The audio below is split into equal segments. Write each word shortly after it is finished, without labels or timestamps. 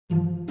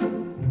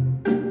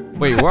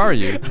Wait, where are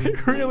you?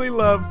 I really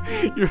love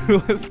your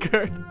hula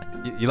skirt.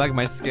 You like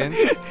my skin?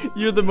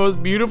 You're the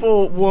most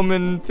beautiful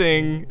woman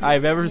thing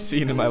I've ever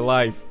seen in my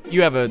life.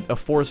 You have a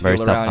force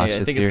field around you.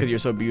 I think it's because you're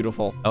so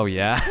beautiful. Oh,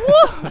 yeah?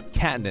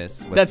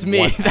 Katniss. That's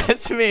me.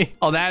 That's me.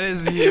 Oh, that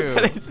is you.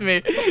 That is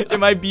me.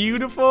 Am I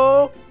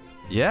beautiful?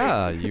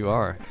 Yeah, you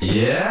are.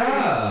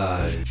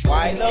 Yeah.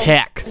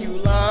 Heck.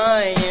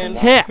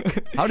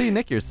 Heck. How do you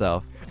nick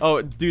yourself? Oh,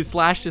 do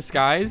slash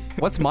disguise?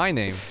 What's my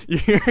name?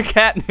 Your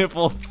cat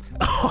nipples.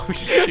 Oh,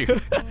 shoot.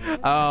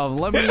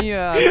 Let me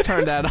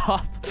turn that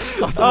off.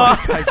 Also,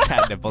 type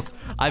cat nipples.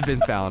 I've been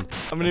found.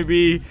 I'm gonna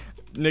be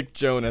Nick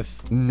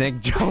Jonas. Nick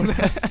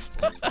Jonas.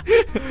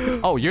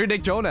 Oh, you're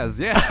Nick Jonas,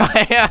 yeah.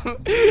 I am.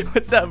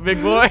 What's up,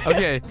 big boy?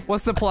 Okay,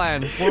 what's the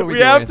plan? What are we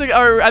doing? Have to,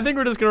 or I think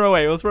we're just gonna run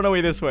away. Let's run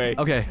away this way.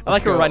 Okay. I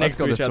like we're right next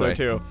to each other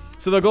too.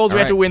 So the goal is we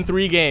have to win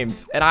 3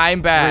 games, and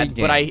I'm bad,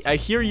 but I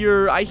hear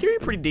you're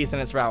pretty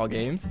decent at survival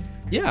games.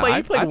 Yeah,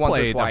 you played once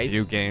or twice. A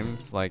few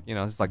games, like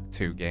it's like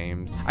 2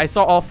 games. I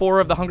saw all 4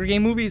 of the Hunger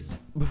Game movies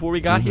before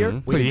we got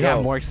here. So you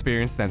have more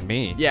experience than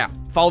me. Yeah,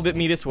 followed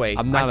me this way.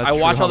 I'm not a I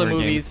watch all the Hunger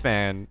movies. Games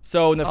fan.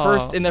 So in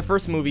the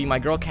first movie, my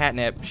girl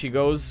Catnip, she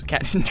goes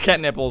cat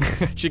nipples.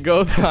 She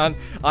goes on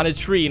a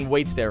tree and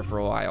waits there for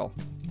a while.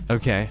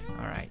 Okay.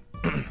 All right.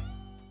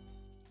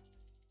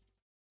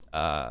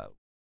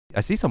 I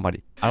see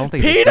somebody. I don't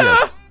think PETA!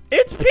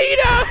 It's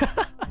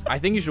PETA! I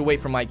think you should wait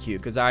for my cue,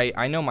 because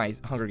I know my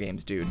Hunger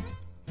Games, dude.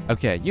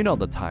 Okay, you know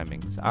the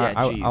timings. Yeah,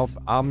 jeez.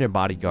 I'm your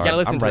bodyguard. You gotta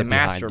listen to right the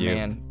master,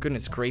 man.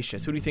 Goodness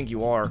gracious. Who do you think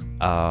you are?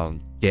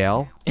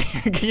 Gail.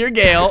 You're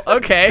Gail.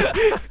 Okay.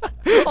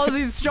 Oh,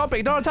 he's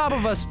jumping. They're on top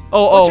of us.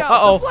 Oh, Watch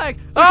out, the flag.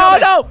 Oh,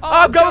 no. Oh,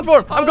 I'm going for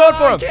him. I'm going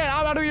for him.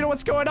 I don't even know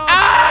what's going on.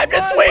 Ah, I'm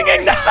just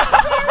swinging.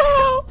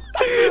 No.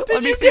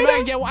 Let me see if I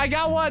can get one. I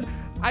got one.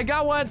 I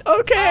got one.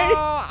 Okay.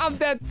 Oh, I'm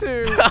dead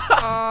too.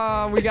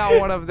 We got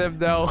one of them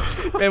though.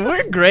 Man,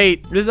 we're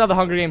great. This is how the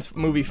Hunger Games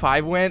movie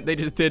 5 went. They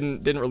just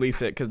didn't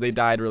release it because they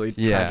died really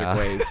tragic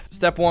ways.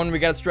 Step 1, we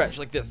gotta stretch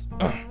like this.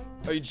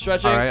 Are you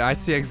stretching? All right, I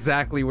see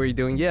exactly what you're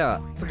doing. Yeah,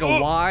 it's like a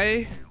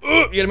Y.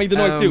 You gotta make the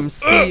noise too.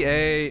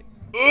 C-A.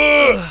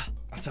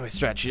 That's how I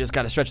stretch. You just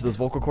gotta stretch those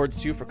vocal cords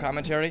too for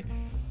commentary.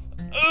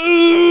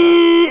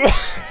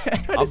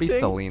 I'll be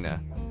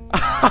Selena.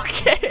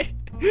 Okay.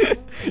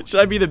 Should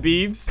I be the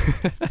Biebs?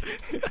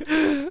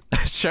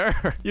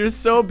 Sure. You're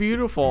so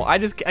beautiful. I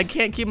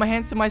can't keep my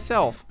hands to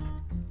myself.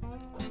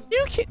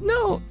 You can't.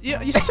 No.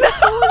 You're so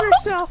full of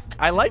yourself.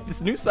 I like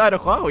this new side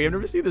of Huahwi. I've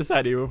never seen this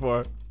side of you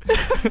before.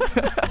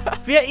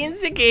 We're in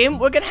the game.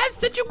 We're gonna have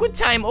such a good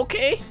time,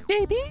 okay?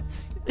 Hey,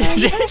 Biebs.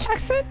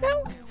 Accent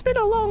now? It's been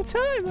a long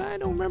time. I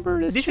don't remember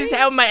this. This is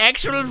how my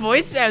actual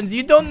voice sounds.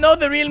 You don't know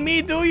the real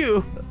me, do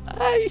you?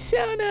 You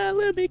sound a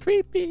little bit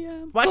creepy.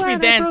 Watch me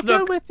dance.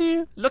 Look. With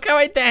you. Look how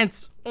I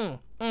dance. Oh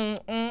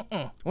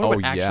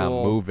yeah,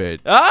 move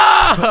it.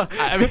 Ah!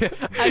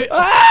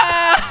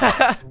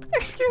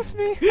 Excuse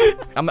me.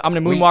 I'm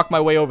gonna moonwalk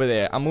my way over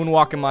there. I'm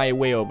moonwalking my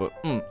way over.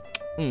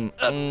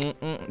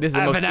 This is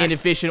the most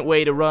inefficient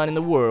way to run in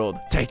the world.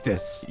 Take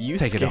this. You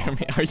scare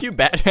me. Are you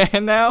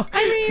Batman now?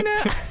 I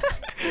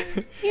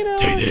mean,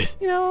 take this.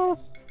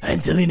 I'm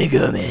Selena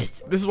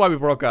Gomez. This is why we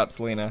broke up,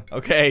 Selena.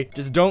 Okay,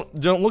 just don't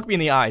look me in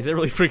the eyes. It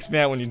really freaks me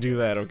out when you do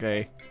that.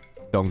 Okay.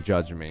 Don't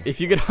judge me. If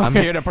you get I'm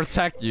here to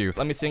protect you.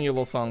 Let me sing you a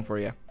little song for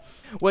you.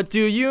 What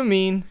do you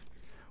mean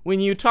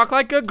when you talk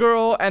like a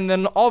girl and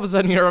then all of a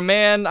sudden you're a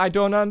man? I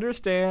don't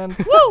understand.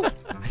 Woo!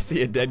 I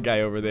see a dead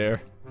guy over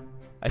there.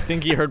 I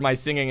think he heard my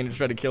singing and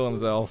tried to kill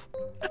himself.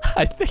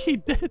 I think he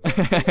did.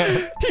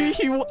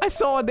 I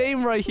saw a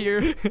name right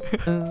here.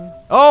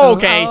 Oh,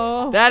 okay.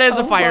 That is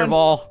a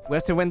fireball. We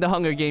have to win the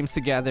Hunger Games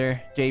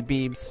together, J.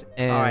 Biebs.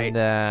 And,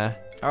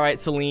 all right,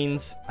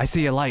 Celine's. I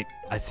see a light.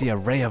 I see a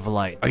ray of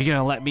light. Are you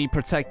gonna let me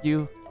protect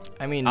you?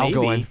 I mean, maybe.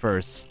 I'll go in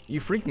first. You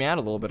freaked me out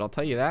a little bit, I'll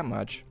tell you that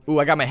much. Ooh,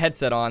 I got my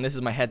headset on. This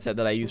is my headset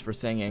that I use for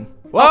singing.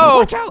 Whoa! Oh,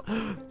 watch out!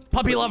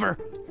 Puppy lover.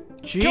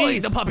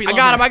 Jeez. The puppy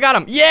lover. I got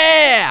him.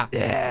 Yeah!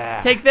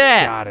 Yeah. Take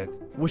that. Got it.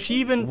 Was she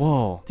even?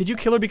 Whoa. Did you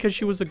kill her because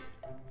she was a?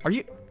 Are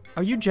you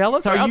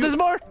jealous? Sorry, there's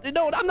more.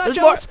 No, I'm not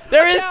jealous. More.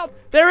 There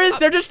is.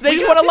 They just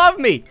want to love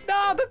me.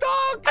 No, the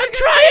dog. I'm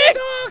trying. The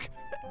dog.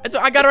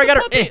 I got her.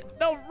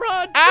 No,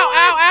 run.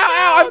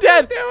 Ow, I'm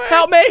dead.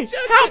 Help me.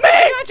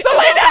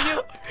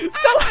 Selena.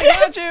 I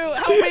got you.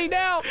 Help me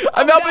now.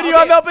 I'm helping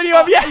you.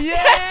 Yes.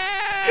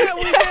 Yeah,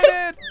 we did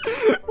it.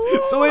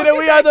 Selena,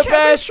 we are the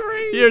best.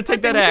 Here,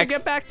 take that axe. We should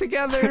get back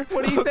together.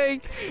 What do you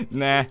think?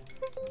 Nah.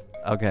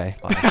 Okay,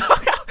 fine.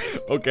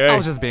 Okay. I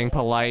was just being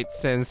polite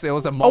since it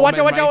was a moment. Oh, watch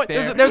out.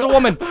 There's a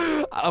woman.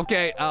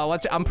 Okay,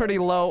 watch out. I'm pretty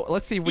low.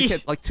 Let's see if we can,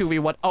 like,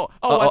 2v1. Oh,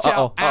 watch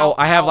out. Oh,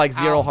 I have, like,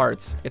 0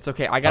 hearts. It's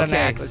okay. I got an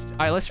axe.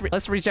 All right,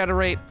 let's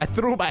regenerate. I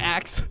threw my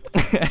axe.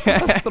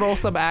 Let's throw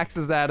some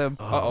axes at him.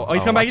 Oh,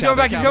 he's coming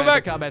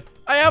back.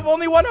 I have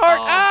only 1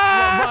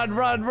 heart.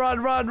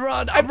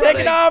 Run. I'm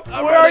taking off.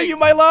 Where are you,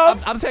 my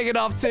love? I'm taking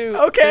off, too.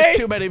 Okay. There's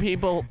too many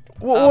people.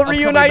 We'll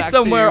reunite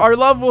somewhere. Our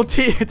love will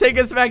take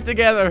us back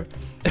together.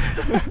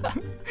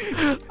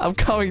 I'm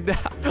coming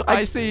down.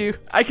 I see you.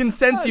 I can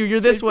sense you. You're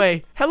this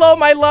way. Hello,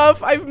 my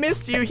love. I've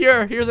missed you.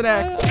 Here's an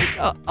axe.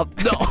 No,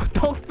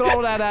 don't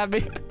throw that at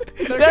me.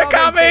 They're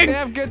coming. They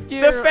have good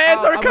gear. The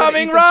fans are I'm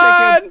coming.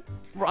 Run.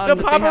 The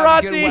They have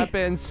paparazzi. good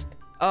weapons.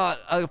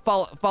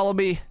 Follow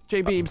me,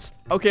 J Beams.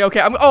 Okay.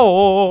 I'm.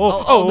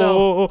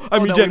 no.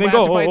 I'm we regenerating.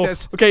 have to fight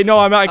this. Okay. No,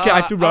 I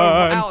have to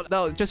run.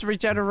 No, just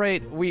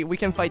regenerate. We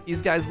can fight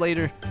these guys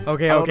later.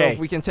 Okay. I don't know if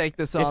we can take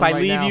this on If I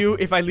right leave now. you,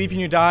 and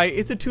you die,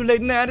 is it too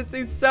late now to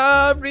say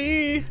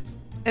sorry?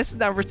 It's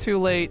never too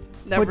late.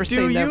 Never What say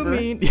do never.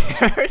 you mean?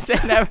 Never say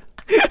never.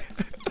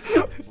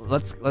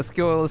 Let's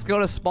go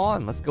to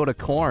spawn. Let's go to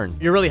corn.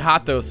 You're really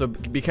hot though, so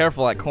be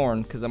careful at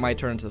corn, because it might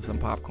turn into some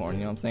popcorn.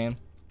 You know what I'm saying?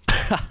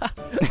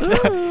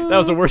 That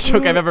was the worst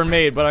joke I've ever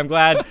made, but I'm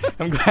glad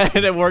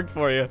it worked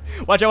for you.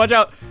 Watch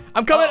out!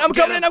 I'm coming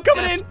in.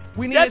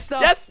 We need Yes,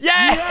 stuff.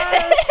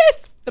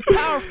 yes. The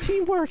power of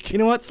teamwork. You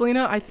know what,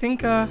 Selena? I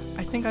think I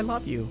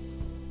love you.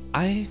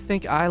 I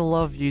think I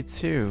love you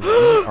too.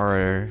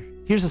 Or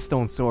here's a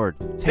stone sword.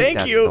 Take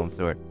that you. stone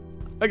sword.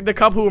 Like the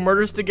couple who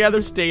murders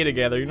together stay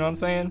together. You know what I'm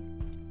saying?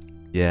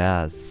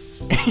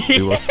 Yes.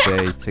 We will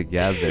stay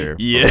together.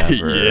 Yeah.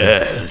 Forever.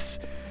 Yes.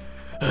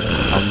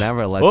 I'll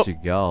never let you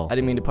go. I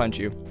didn't mean to punch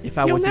you. If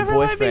I You'll was your never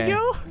let me boyfriend,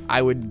 go?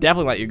 I would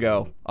definitely let you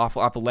go off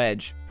a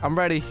ledge. I'm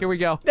ready. Here we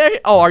go. There.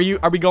 Oh, are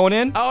we going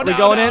in? Oh, are we no,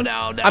 going no, in?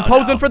 no, no, I'm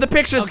posing no. for the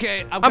pictures.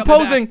 Okay, I'm coming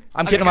posing. back.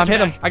 I'm Okay, getting him. I'm got you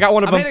hitting him. back. I got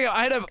one of them. I'm hitting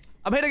him.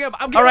 I'm hitting him.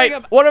 All right.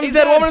 him. One of them's He's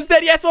dead. One of them's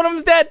dead. Yes, one of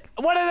them's dead.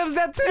 One of them's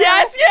dead too.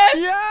 Yes.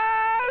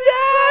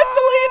 Yes,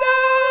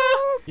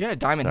 Selena. You got a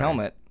diamond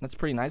helmet. That's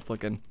pretty nice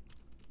looking.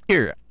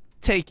 Here,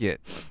 take it,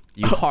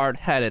 you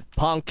hard-headed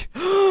punk.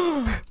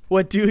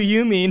 What do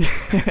you mean?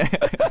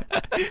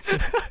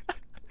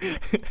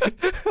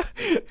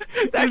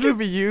 That could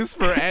be used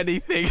for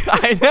anything.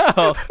 I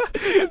know.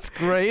 It's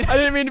great. I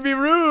didn't mean to be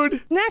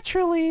rude.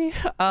 Naturally,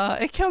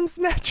 it comes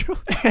naturally.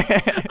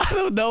 I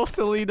don't know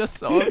Selena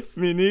songs.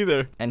 Me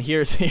neither. And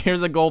here's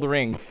a gold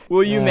ring.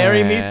 Will you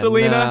marry me,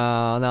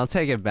 Selena? No,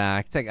 take it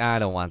back. I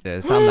don't want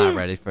this. I'm not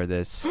ready for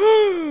this.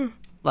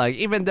 Like,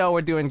 even though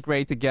we're doing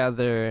great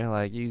together,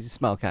 like, you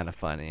smell kind of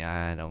funny.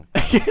 I don't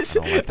like how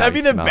That'd be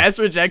you the smell. best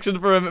rejection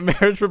for a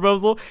marriage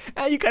proposal.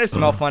 You kind of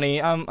smell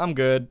funny. I'm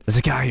good. There's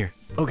a guy here.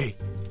 Okay.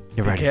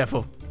 Get ready. Be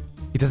careful.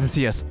 He doesn't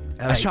see us.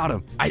 I shot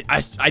him.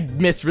 I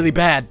missed really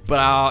bad,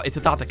 but it's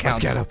a thought that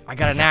counts. Let's get him. I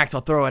got an axe.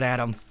 I'll throw it at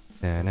him.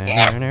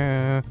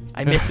 I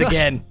I missed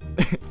again.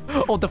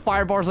 Oh, the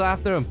fireballs are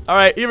after him. All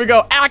right, here we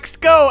go. Axe,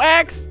 go,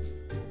 axe.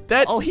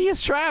 That. Oh, he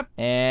is trapped.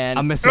 And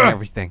I'm missing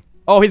everything.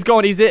 Oh, he's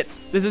going. He's it.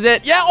 This is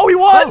it. Yeah. Oh, he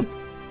won. Oh,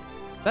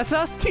 that's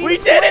us, Team We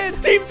Squid. did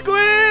it, Team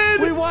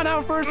Squid. We won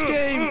our first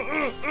game.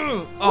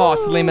 Oh,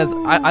 Selena's.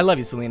 I love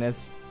you,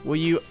 Selena's. Will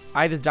you?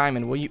 I have this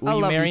diamond. Will you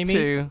marry me?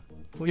 Too.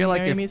 Will You're you like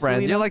marry your me, friend.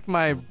 Selena? You're like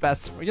my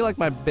best. You're like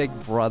my big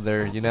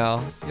brother. You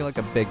know. You're like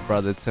a big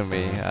brother to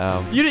me.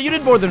 You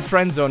did more than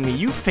friend zone me.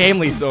 You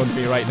family zoned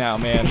me right now,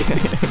 man.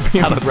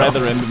 Being a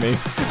brother into me.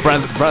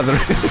 Brother.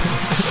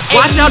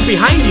 Watch out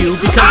behind you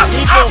because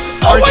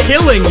people are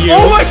killing you.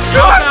 Oh my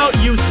God! How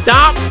about you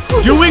stop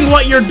doing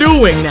what you're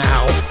doing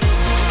now?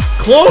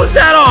 Close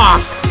that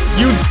off,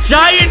 you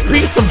giant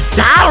piece of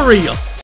diarrhea.